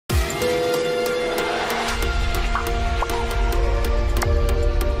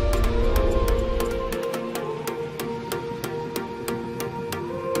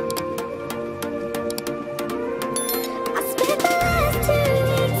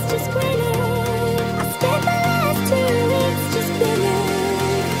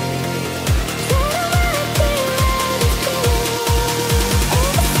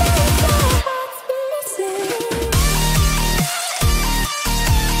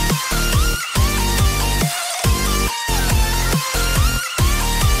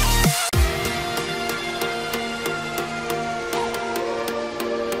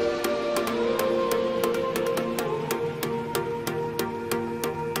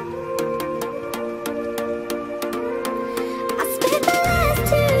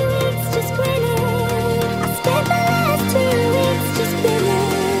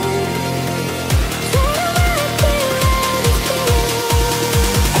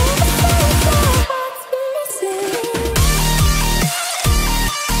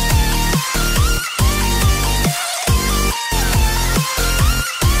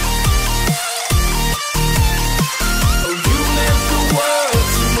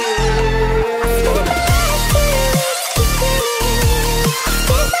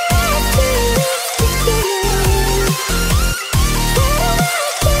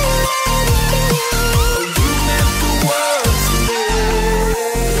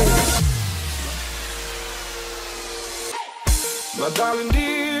darling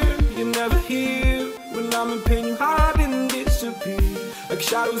dear, you're never here. When I'm in pain, you hide and disappear, like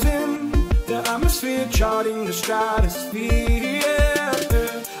shadows in the atmosphere, charting the stratosphere.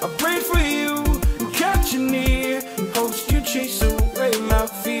 Yeah. I prayed for you and kept you near, in hopes you chase away my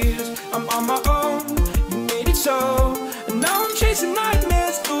fears. I'm on my own, you made it so, and now I'm chasing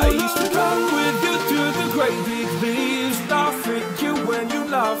nightmares. Ooh, I used to run with you through the great big leaves, laugh at you when you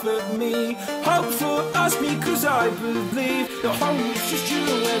laugh at me, hope for us, me, cause I believe the whole was just you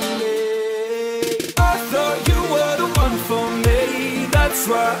and me. I thought you were the one for me, that's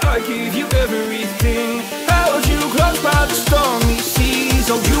why I gave you everything, held you close by the stormy seas.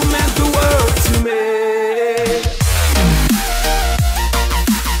 Oh, you meant the world to me.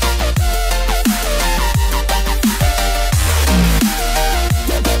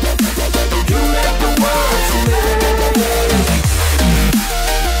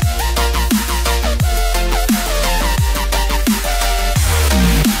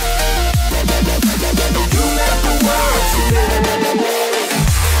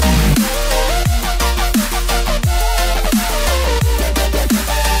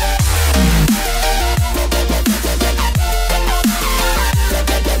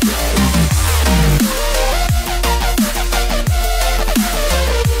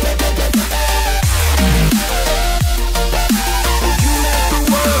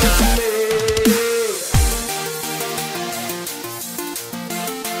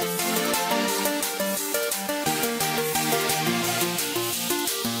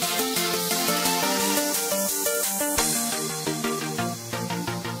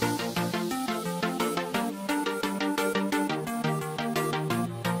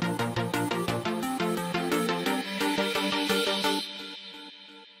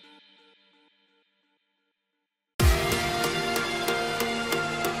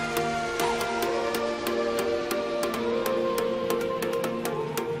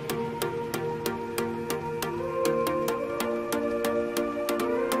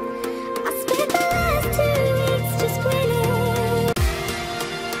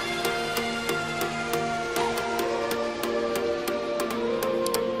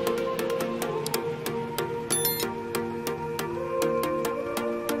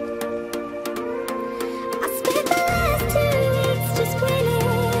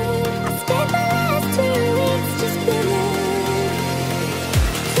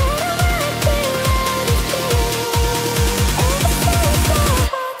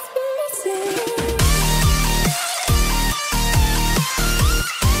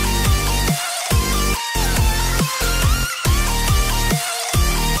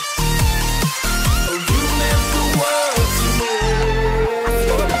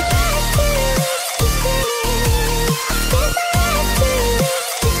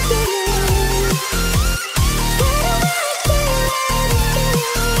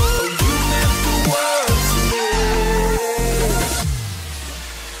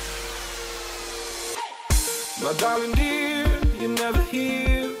 My darling dear, you're never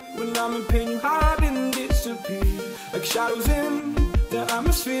here. When I'm in pain, you hide and disappear, like shadows in the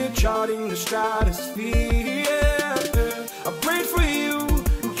atmosphere, charting the stratosphere. Yeah. I prayed for you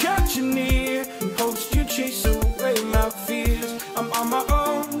and kept you near, in hopes you chase away my fears. I'm on my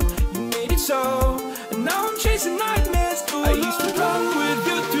own, you made it so, and now I'm chasing nightmares. Ooh, I used to run with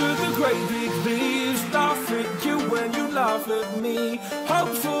you through the great big leaves, laugh at you when you laugh at me, hope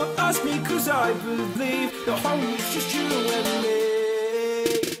for us, me, cause I believe the whole was just you and me.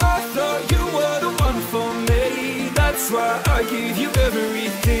 I thought you were the one for me, that's why I gave you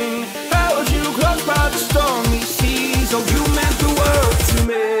everything,